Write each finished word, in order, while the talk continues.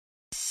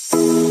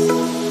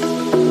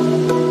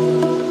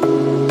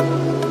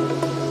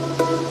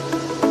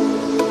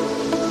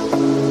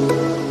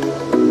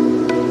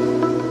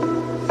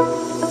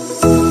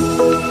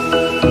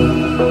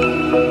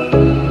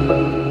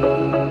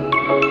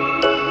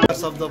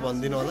शब्द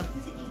भन्दिनु होला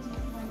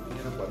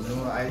भन्नु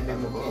अहिले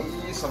म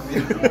केही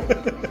सक्दिनँ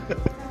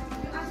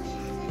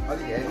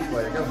अलिक हेभी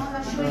भयो क्या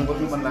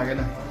बोल्नु मन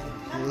लागेन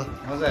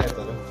मजा आयो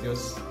तर त्यो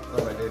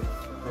तपाईँले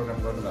प्रोग्राम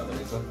गर्नु भएको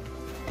रहेछ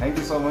थ्याङ्क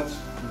यू सो मच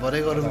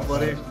भरे गरौँ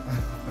परे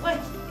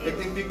एक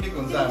दिन पिकनिक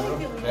हुन्छ हाम्रो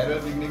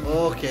farewell picnic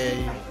okay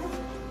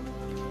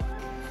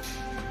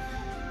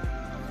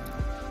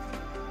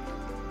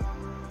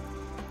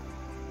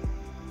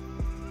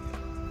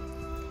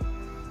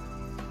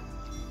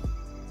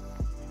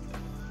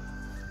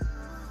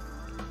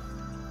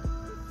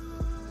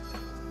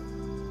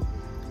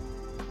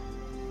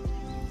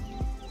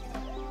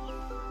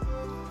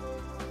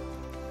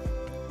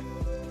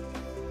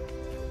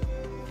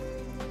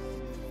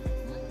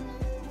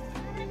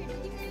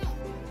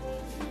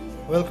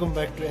welcome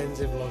back to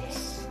एनजे ब्लग्स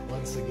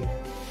वन्स अगेन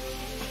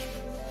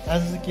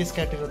आज चाहिँ केस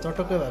काटेर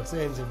चटक्कै भएको छ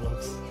एनजे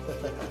ब्लग्स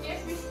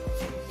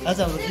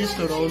आज हाम्रो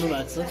गेस्टहरू आउनु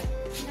भएको छ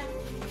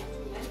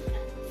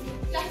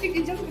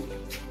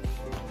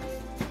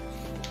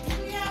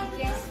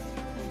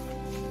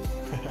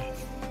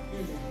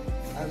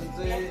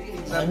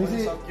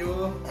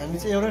हामी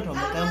चाहिँ एउटै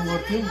ठाउँमा काम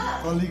गर्थ्यौँ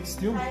कलिग्स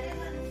थियौँ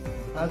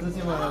आज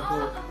चाहिँ उहाँको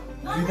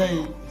विदाई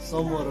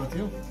समारोह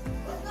थियो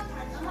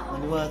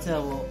अनि उहाँ चाहिँ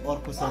अब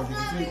अर्को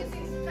सालदेखि चाहिँ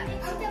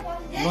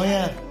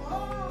नयाँ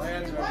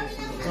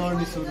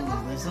जर्नी सुरु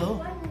हुँदैछ हो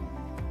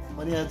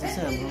अनि आज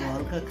चाहिँ हाम्रो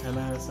हल्का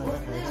खानासाना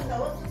खाएर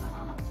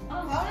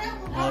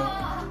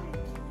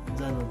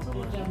जानुहुन्छ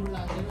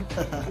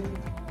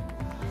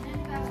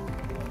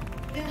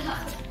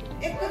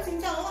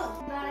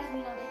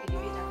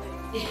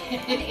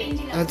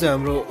आज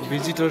हाम्रो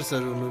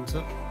भिजिटर्सहरू हुनुहुन्छ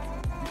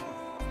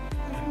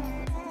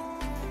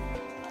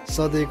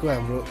सधैँको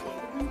हाम्रो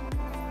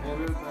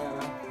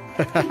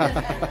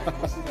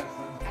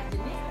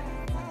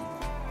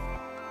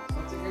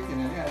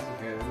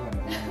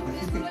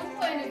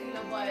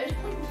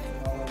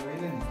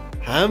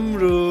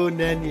हाम्रो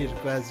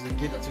नानीहरूको आज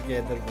गेट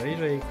टुगेदर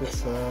भइरहेको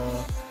छ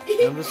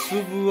हाम्रो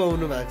सुबु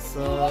आउनु भएको छ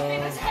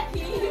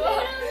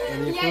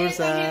अनि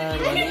फुर्सान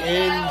अनि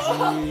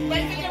एन्जी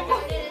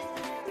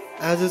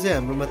आज चाहिँ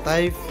हाम्रोमा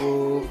ताइफो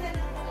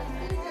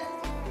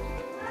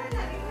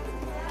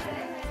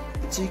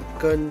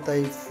चिकन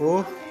ताइफो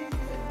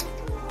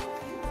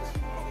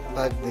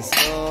पाक्दैछ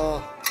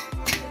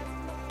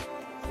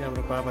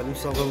हाम्रो पापाले पनि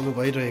सघाउनु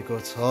भइरहेको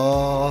छ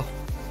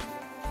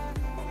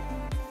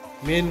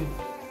मेन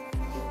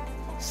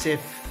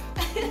सेफ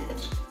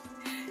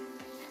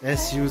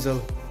एज युजल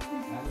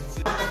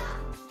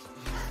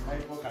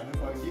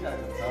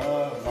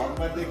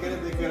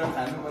देखेर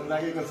खानु मन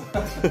लागेको छ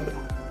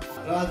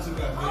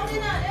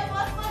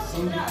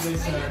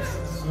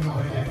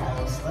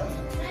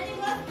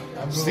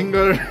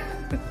सिङ्गर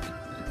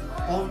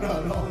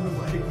पाउडरहरू आउनु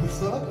भएको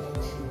छ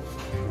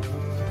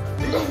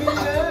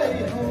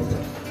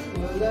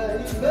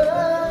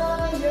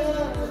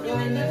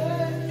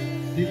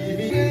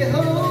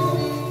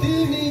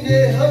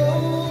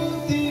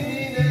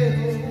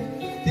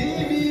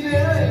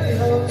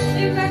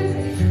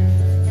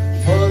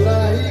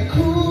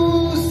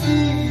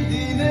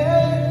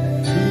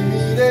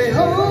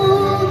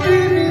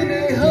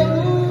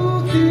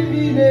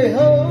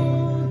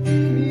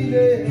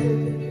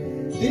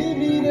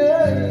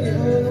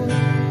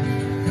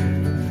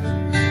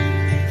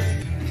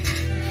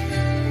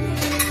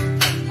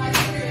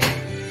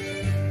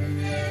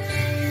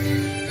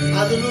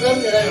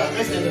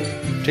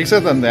ठिक छ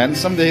त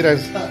ध्यानसम्म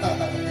देखिरहेको छ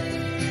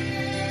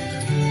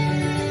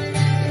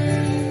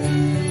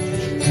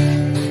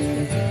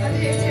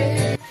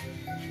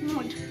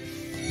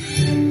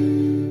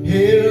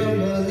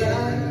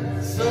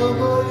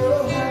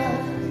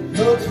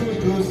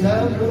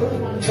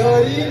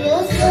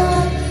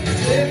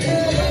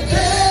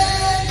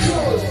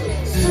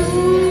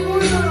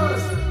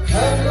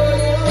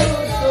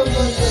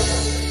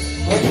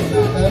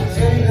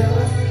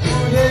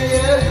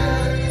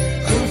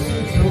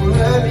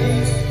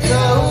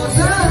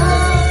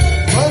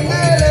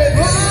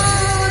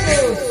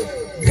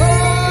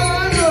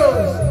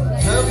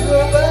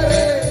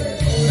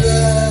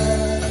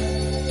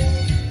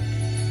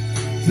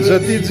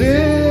जति जे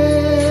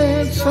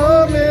छ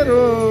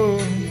मेरो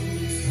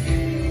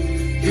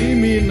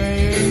तिमी नै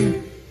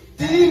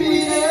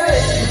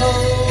हो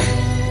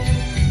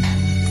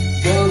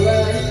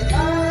मलाई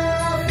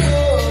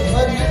आफ्नो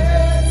भन्ने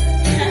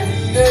तिमी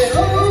नै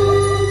हो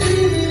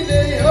तिमी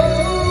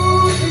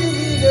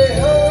नै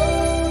हो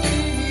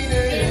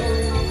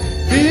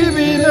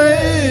तिमी नै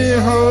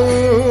हो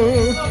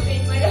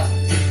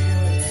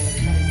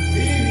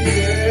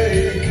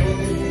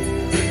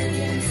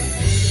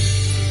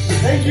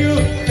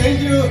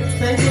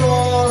Thank you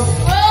all.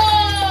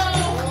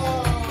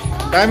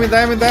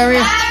 Dami.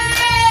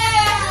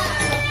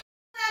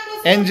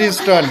 Angie's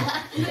turn.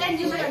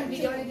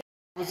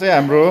 चाहिँ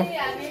हाम्रो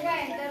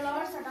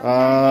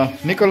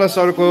निकोलस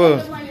सरको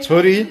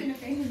छोरी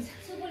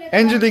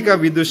Angelica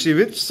Vidushi.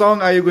 Which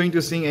song are you going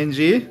to sing,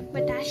 Angie?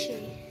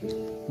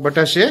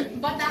 Batashe.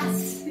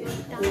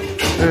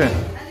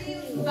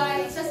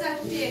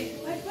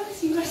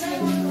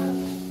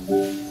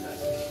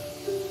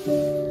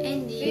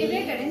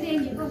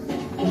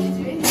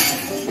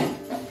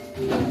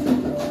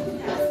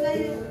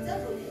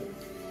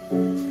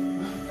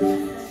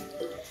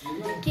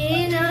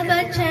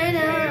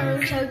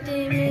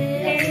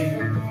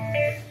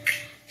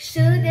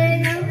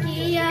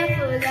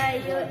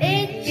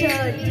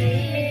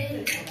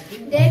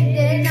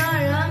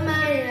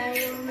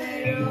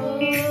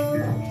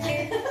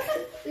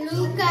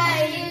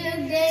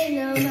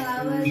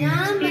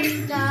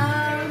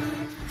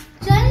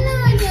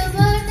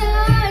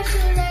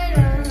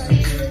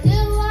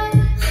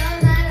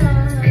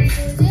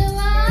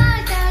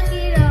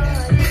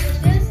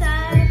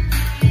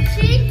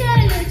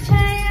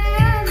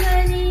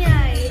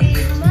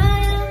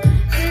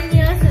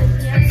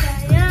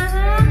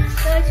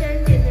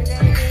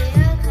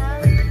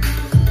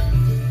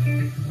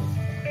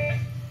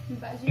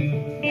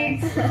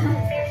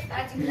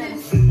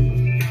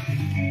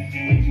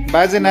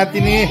 बाजे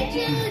नातिनी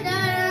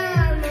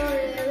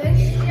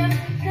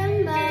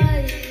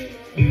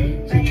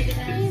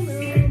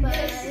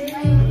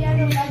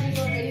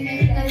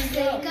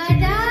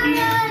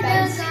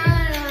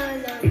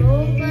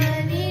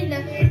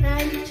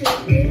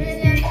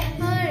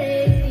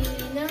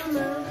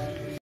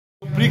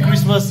प्री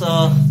क्रिसमस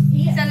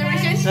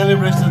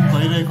सेलिब्रेसन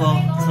भइरहेको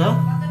छ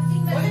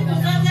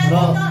र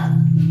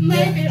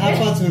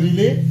आपा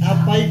छोरीले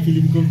आपाई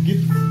फिल्मको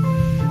गीत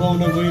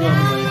गाउन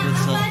गइरहनु भएको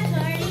छ।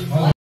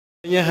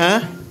 यहाँ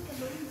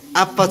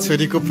आप्पा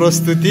छोरीको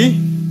प्रस्तुति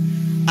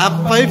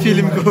आप्पाई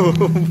फिल्मको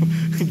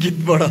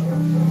गीतबाट।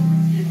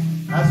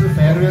 आज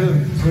फेयरवेल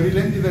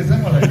छोरीले नि दिँदैछ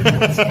मलाई।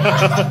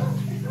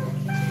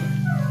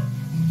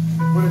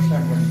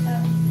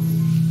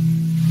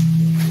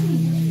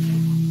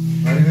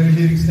 घरिघरि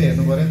लिरिक्स त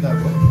हेर्नु पर्यो नि त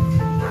अब।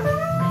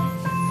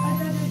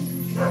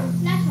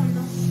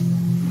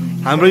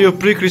 हाम्रो यो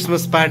प्री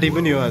क्रिसमस पार्टी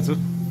पनि हो आज।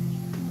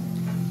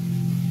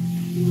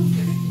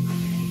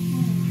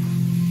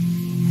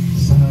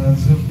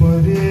 साँझ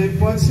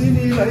परेपछि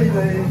निलाई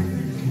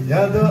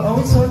याद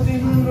आउँछ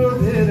तिम्रो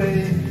धेरै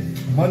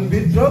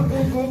मनभित्रको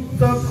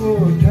गुप्त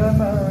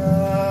कोठामा।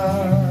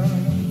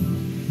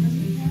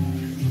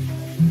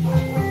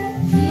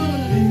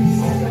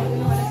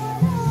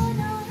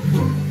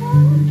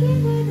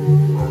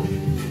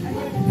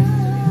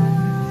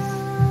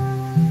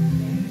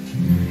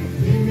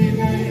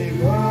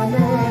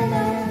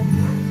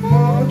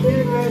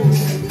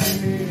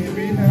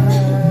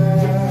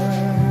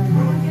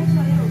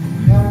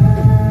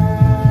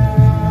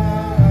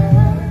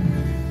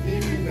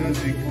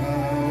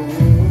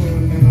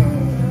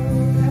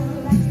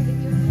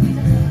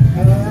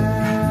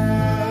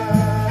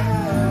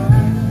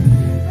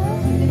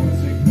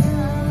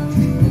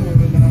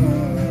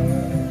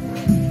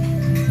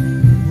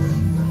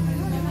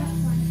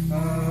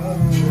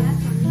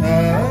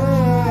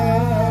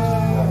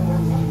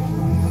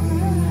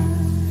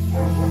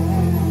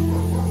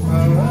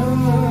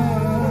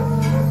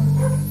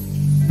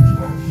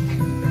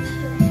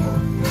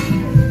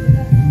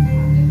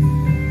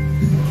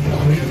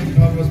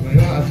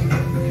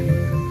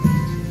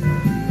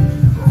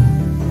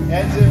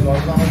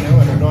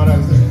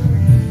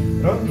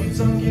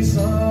 रङ्गी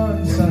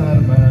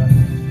संसारमा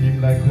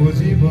तिमीलाई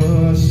खोजी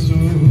बस्छु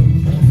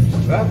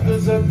रात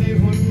जति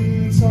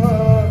हुन्छ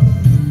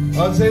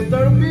अझै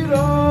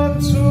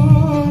तडपिरहन्छु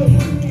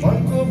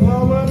मनको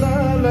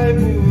भावनालाई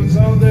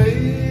बुझाउँदै।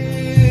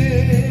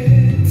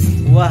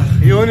 वाह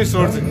यो नि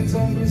सोच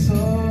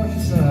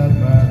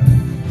संसारमा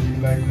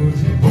तिमीलाई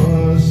खोजी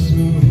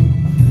बस्छु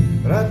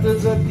रात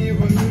जति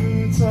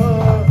हुन्छ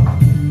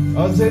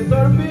अझै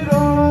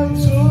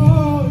तडपिरहन्छु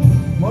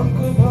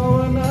मनको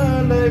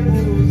भावनालाई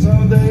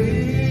बुझाउँदै।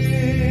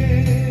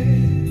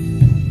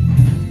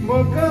 म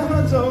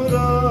कहाँ जाउँ र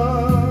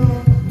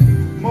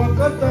म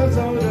कता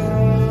जाउँ र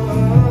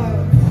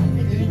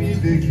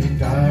तिमीदेखि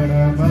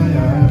टाढा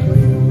मायालु।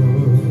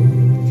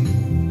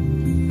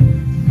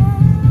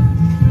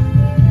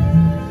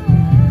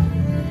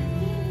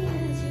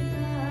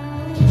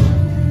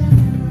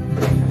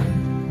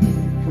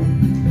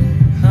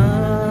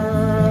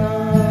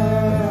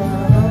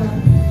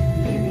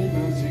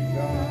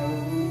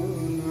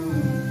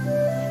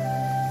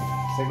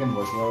 सेकेन्ड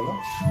भर्स होला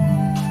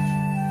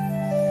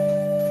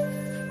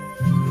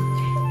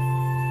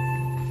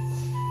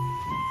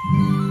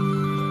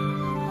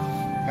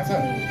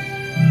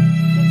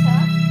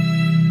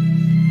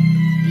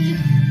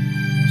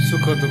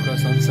सुख दुःख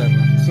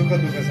संसारमा सुख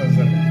दुःख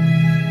संसारमा।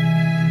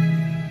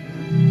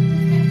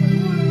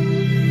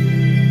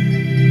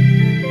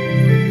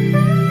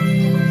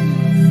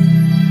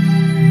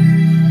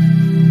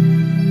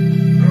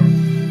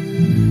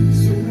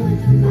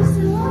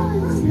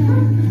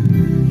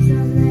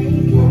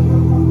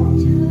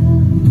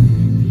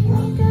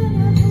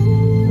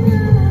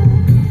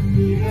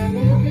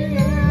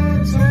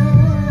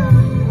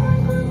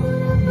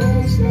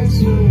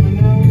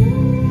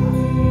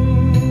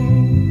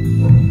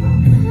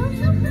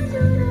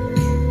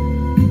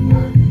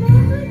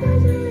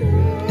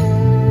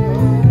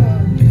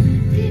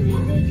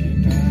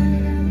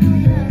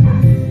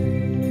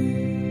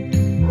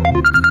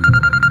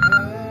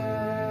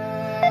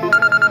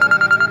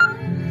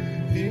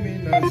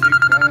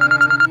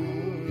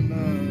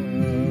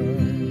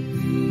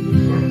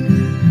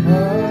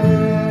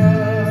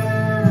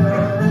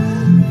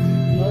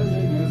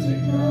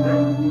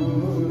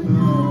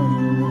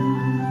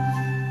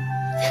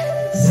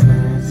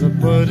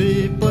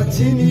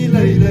 मरेपछि नि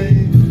लैलै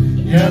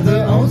याद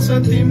आउँछ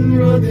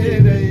तिम्रो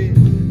धेरै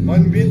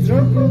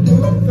मनभित्रको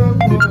गुप्त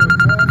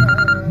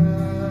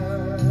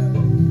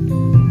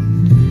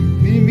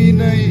तिमी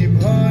नै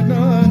भन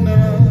न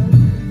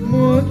म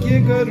के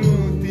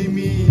गरौँ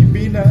तिमी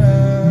बिना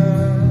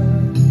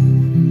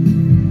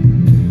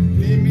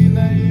तिमी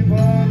नै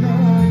भन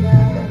न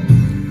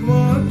म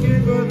के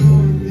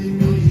गरौँ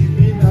तिमी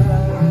बिना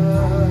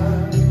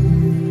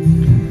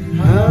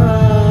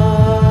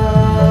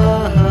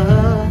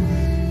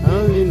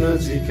हामी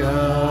नजिक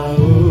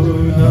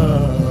आउन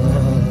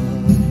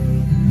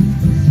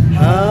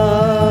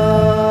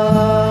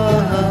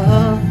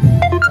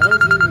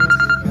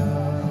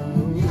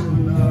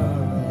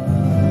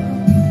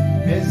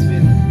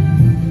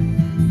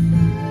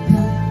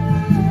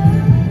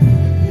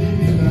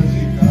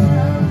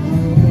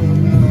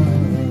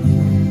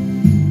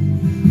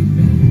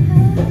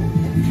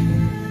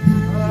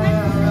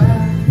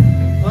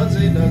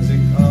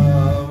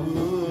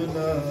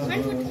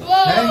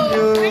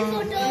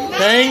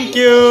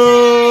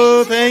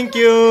Thank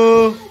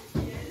you.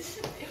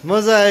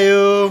 मजा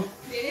आयो.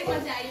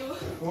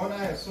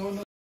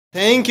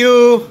 Thank you,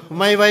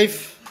 my wife.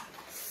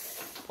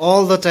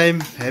 All the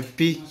time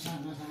happy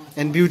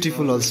and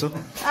beautiful also.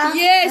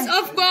 Yes,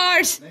 of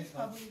course.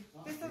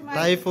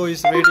 Typho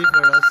is ready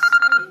for us.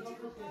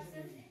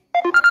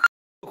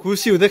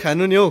 खुसी हुँदै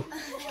खानु नि हौ.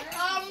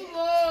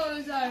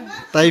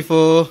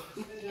 Typho.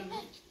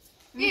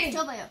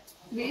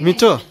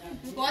 मिठो.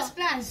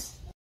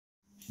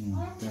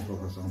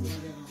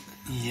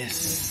 Yes.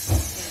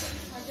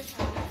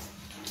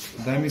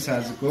 दामी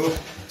साजको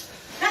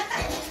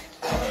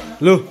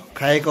लु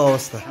खाएको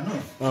अवस्था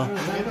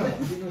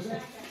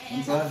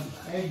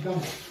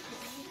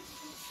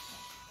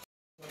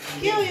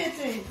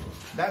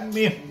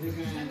दामी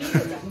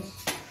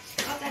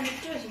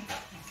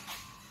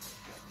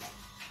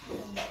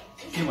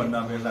के भन्नु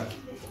अब यसलाई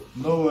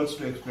नो वर्ड्स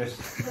टु एक्सप्रेस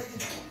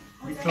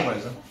मिठो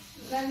भएछ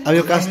अब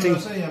यो कास्टिङ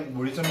यहाँ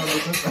भुँडी चाहिँ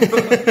नलाउँछ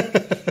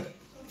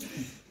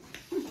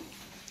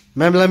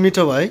म्यामलाई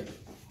मिठो भयो है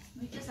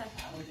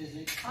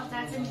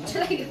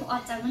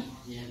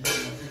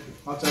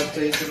अचार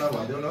चाहिँ यसो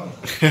नभनिदेऊ न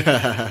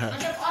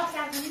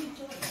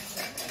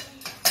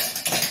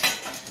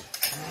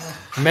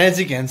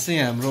म्याजिक ह्यान्ड चाहिँ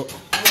हाम्रो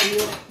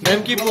म्याम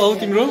के पो हौ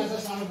तिम्रो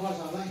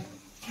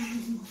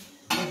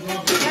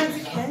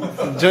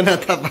जोना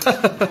थापा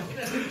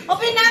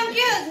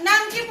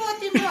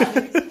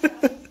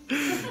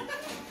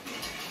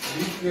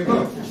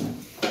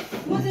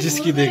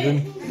जिस्किदिएको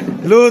नि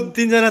लु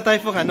 3 जना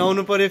टाइफो खान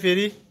आउनु पर्यो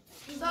फेरि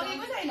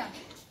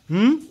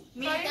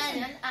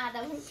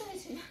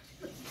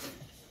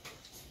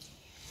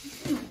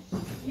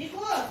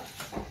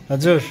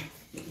हजुर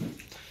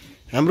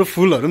हाम्रो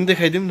फुलहरू पनि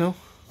देखाइदिउँ न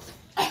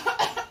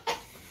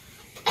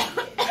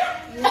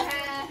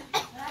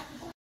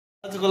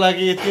आजको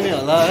लागि यति नै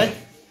होला है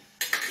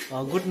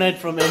गुड नाइट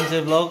फ्रम एनजे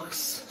ब्लग्स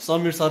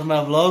समीर शर्मा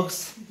ब्लग्स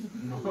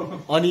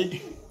अनि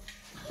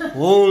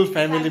whole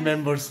family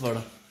मेम्बर्सबाट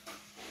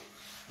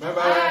by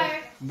by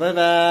by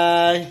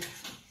by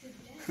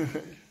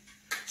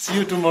C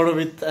you tomorrow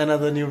with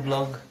another new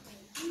blog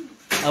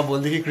अब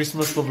भोलिदेखि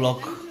क्रिसमसको ब्लग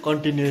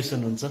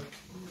कन्टिन्युएसन हुन्छ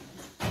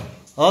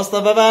हवस् त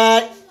बाई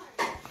बाई